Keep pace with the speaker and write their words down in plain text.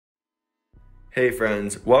Hey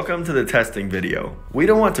friends, welcome to the testing video. We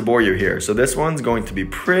don't want to bore you here, so this one's going to be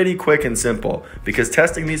pretty quick and simple because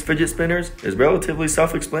testing these fidget spinners is relatively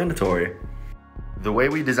self-explanatory. The way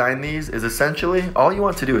we design these is essentially all you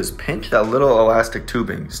want to do is pinch that little elastic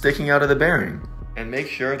tubing sticking out of the bearing and make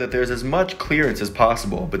sure that there's as much clearance as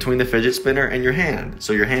possible between the fidget spinner and your hand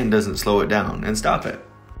so your hand doesn't slow it down and stop it.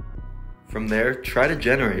 From there, try to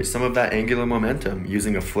generate some of that angular momentum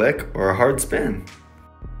using a flick or a hard spin.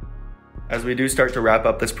 As we do start to wrap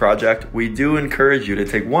up this project, we do encourage you to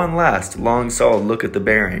take one last long solid look at the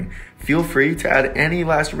bearing. Feel free to add any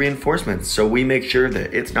last reinforcements so we make sure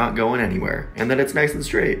that it's not going anywhere and that it's nice and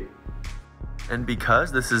straight. And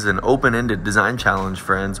because this is an open-ended design challenge,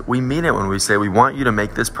 friends, we mean it when we say we want you to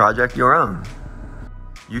make this project your own.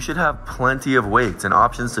 You should have plenty of weights and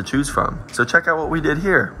options to choose from. So check out what we did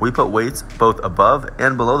here. We put weights both above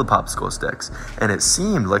and below the popsicle sticks, and it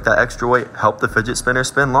seemed like that extra weight helped the fidget spinner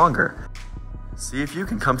spin longer. See if you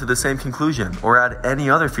can come to the same conclusion or add any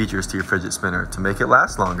other features to your fidget spinner to make it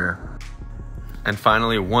last longer. And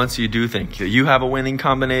finally, once you do think that you have a winning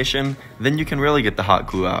combination, then you can really get the hot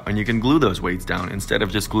glue out and you can glue those weights down instead of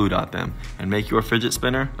just glue dot them and make your fidget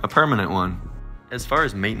spinner a permanent one. As far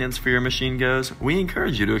as maintenance for your machine goes, we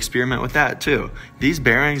encourage you to experiment with that too. These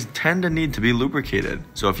bearings tend to need to be lubricated,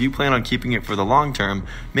 so if you plan on keeping it for the long term,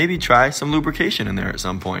 maybe try some lubrication in there at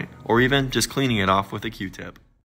some point, or even just cleaning it off with a Q-tip.